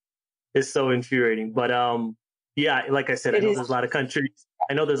just is so infuriating. But yeah, like I said, I know there's a lot of countries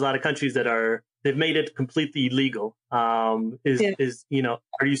that they've made it completely illegal. Are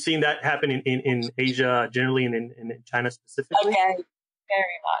you seeing that happen in Asia generally and in China specifically? Okay.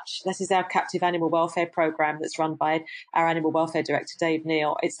 Very much. This is our captive animal welfare program that's run by our animal welfare director, Dave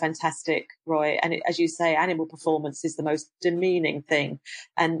Neal. It's fantastic, Roy. And as you say, animal performance is the most demeaning thing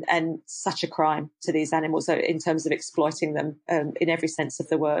and such a crime to these animals in terms of exploiting them in every sense of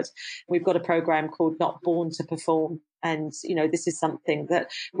the word. We've got a program called Not Born to Perform. And, this is something that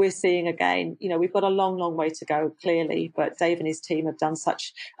we're seeing again. We've got a long, long way to go, clearly, but Dave and his team have done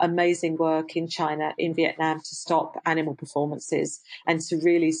such amazing work in China, in Vietnam, to stop animal performances and to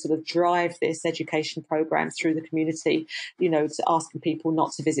really sort of drive this education program through the community, to asking people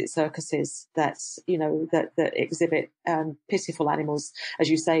not to visit circuses that exhibit pitiful animals, as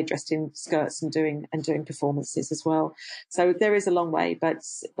you say, dressed in skirts and doing performances as well. So there is a long way, but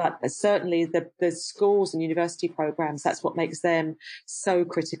certainly the schools and university programs, that's what makes them so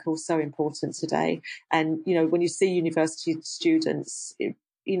critical, so important today. And, when you see university students,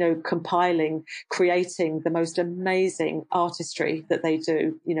 creating the most amazing artistry that they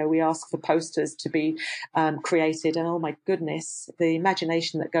do. We ask for posters to be created, and oh my goodness, the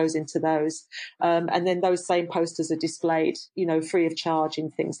imagination that goes into those. And then those same posters are displayed, free of charge in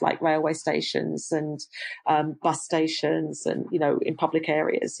things like railway stations and bus stations and, in public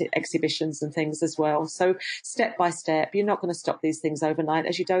areas, exhibitions and things as well. So step by step, you're not going to stop these things overnight,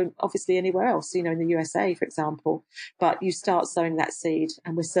 as you don't obviously anywhere else, in the USA, for example. But you start sowing that seed,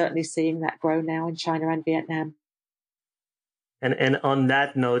 and we're certainly seeing that grow now in China and Vietnam. And on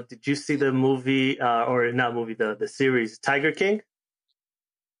that note, did you see the movie the series Tiger King?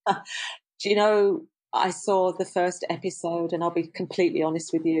 Do you know, I saw the first episode, and I'll be completely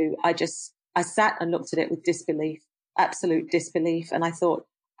honest with you. I sat and looked at it with disbelief, absolute disbelief. And I thought,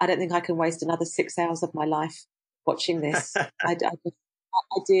 I don't think I can waste another 6 hours of my life watching this. I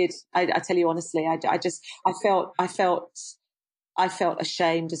did. I tell you honestly, I felt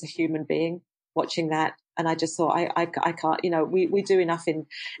ashamed as a human being watching that. And I just thought, I can't, we do enough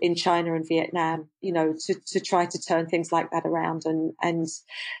in China and Vietnam, to try to turn things like that around. And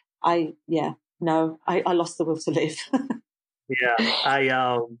I lost the will to live. Yeah.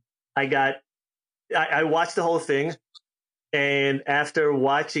 I watched the whole thing, and after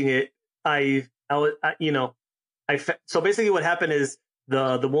watching it, so basically what happened is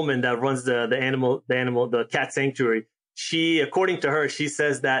the woman that runs the cat sanctuary, according to her, she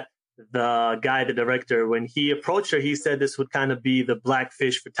says that the guy, the director, when he approached her, he said this would kind of be the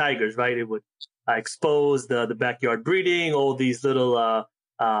Blackfish for tigers, right? It would expose the backyard breeding, all these little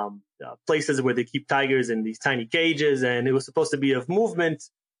places where they keep tigers in these tiny cages, and it was supposed to be a movement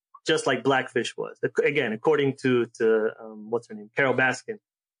just like Blackfish was. Again, according to what's her name, Carol Baskin.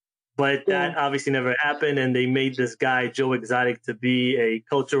 But that obviously never happened, and they made this guy, Joe Exotic, to be a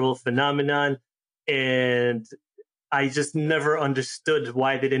cultural phenomenon. And I just never understood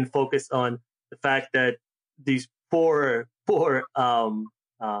why they didn't focus on the fact that these poor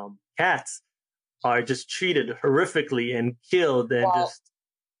cats are just treated horrifically and killed, and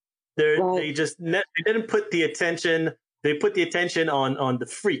they didn't put the attention. They put the attention on the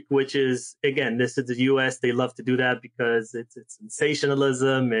freak, which is, again, this is the U.S. They love to do that because it's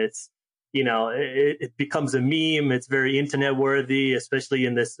sensationalism. It's it becomes a meme. It's very internet worthy, especially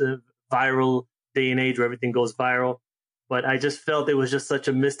in this viral day and age where everything goes viral. But I just felt it was just such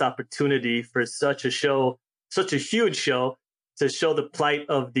a missed opportunity for such a show, such a huge show, to show the plight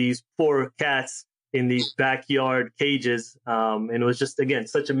of these poor cats in these backyard cages. And it was just, again,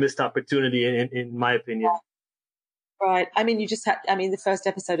 such a missed opportunity, in my opinion. Right. I mean, the first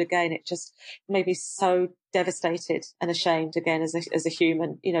episode again, it just made me so devastated and ashamed again as a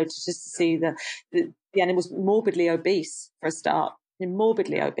human, to just see the animals morbidly obese for a start,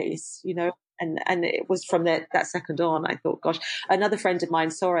 morbidly obese, and it was from that second on, I thought, gosh, another friend of mine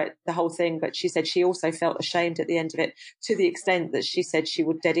saw it, the whole thing, but she said she also felt ashamed at the end of it, to the extent that she said she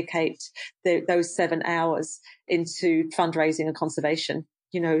would dedicate those 7 hours into fundraising and conservation,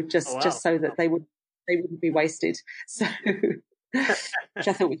 Oh, wow. just so that they wouldn't be wasted. So, which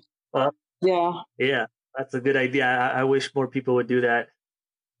I thought, Well, yeah, yeah, that's a good idea. I wish more people would do that.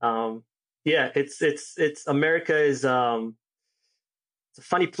 Yeah, it's America is it's a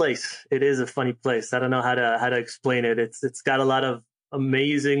funny place. It is a funny place. I don't know how to explain it. It's got a lot of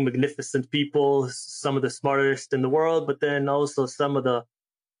amazing, magnificent people, some of the smartest in the world, but then also some of the,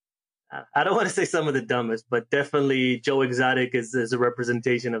 I don't want to say some of the dumbest, but definitely Joe Exotic is a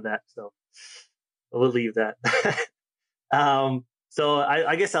representation of that. So we'll leave that. So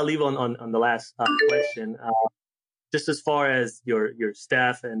I guess I'll leave on the last question. Just as far as your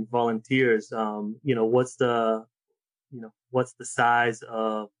staff and volunteers, what's the size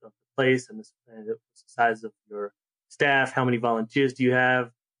of the place and the size of your staff? How many volunteers do you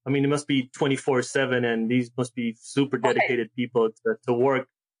have? I mean, it must be 24/7, and these must be super dedicated people to work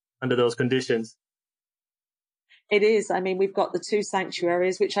under those conditions. it is. I mean, we've got the 2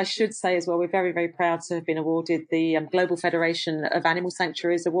 sanctuaries, which I should say as well, we're very, very proud to have been awarded the Global Federation of Animal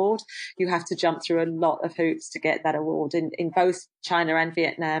Sanctuaries Award. You have to jump through a lot of hoops to get that award in both China and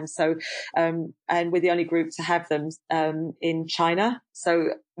Vietnam. So, and we're the only group to have them in China.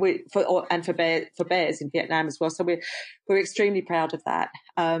 So for bears in Vietnam as well. So we're extremely proud of that.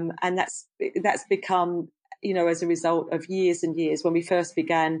 And that's become, as a result of years and years. When we first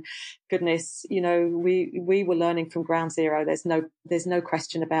began, goodness, we were learning from ground zero. There's no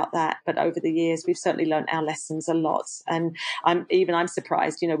question about that. But over the years, we've certainly learned our lessons a lot. And I'm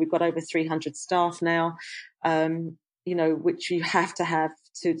surprised, we've got over 300 staff now, which you have to have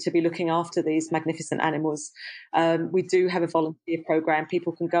to be looking after these magnificent animals. We do have a volunteer program.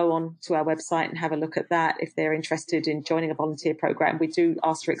 People can go on to our website and have a look at that if they're interested in joining a volunteer program. We do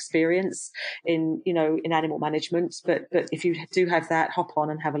ask for experience in animal management, but if you do have that, hop on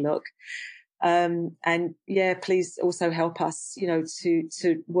and have a look. And yeah, please also help us,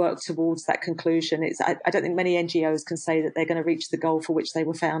 to work towards that conclusion. I don't think many NGOs can say that they're going to reach the goal for which they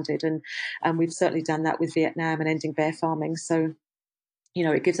were founded. And we've certainly done that with Vietnam and ending bear farming. So,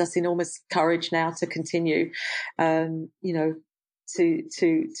 it gives us enormous courage now to continue, to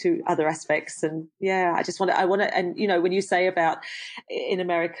other aspects. And yeah, I want to, and when you say about in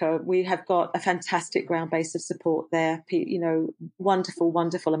America, we have got a fantastic ground base of support there, wonderful,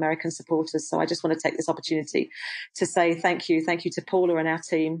 wonderful American supporters. So I just want to take this opportunity to say thank you to Paula and our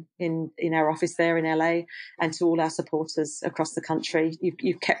team in our office there in LA, and to all our supporters across the country.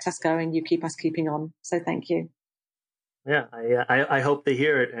 You've kept us going. You keep us keeping on. So thank you. Yeah, I hope they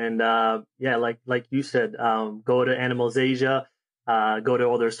hear it. And yeah, like you said, go to Animals Asia, go to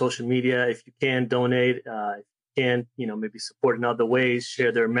all their social media. If you can donate, if you can, maybe support in other ways,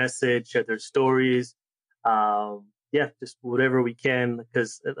 share their message, share their stories. Yeah, just whatever we can,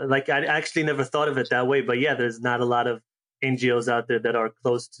 because like I actually never thought of it that way. But yeah, there's not a lot of NGOs out there that are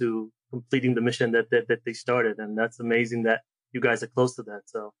close to completing the mission that they started, and that's amazing that you guys are close to that.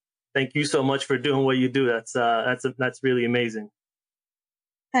 So thank you so much for doing what you do. That's really amazing.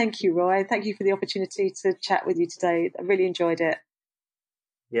 Thank you, Roy. Thank you for the opportunity to chat with you today. I really enjoyed it.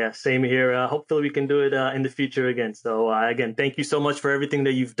 Yeah, same here. Hopefully we can do it in the future again. So again, thank you so much for everything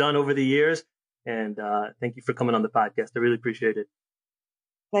that you've done over the years. And thank you for coming on the podcast. I really appreciate it.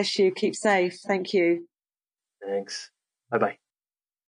 Bless you. Keep safe. Thank you. Thanks. Bye-bye.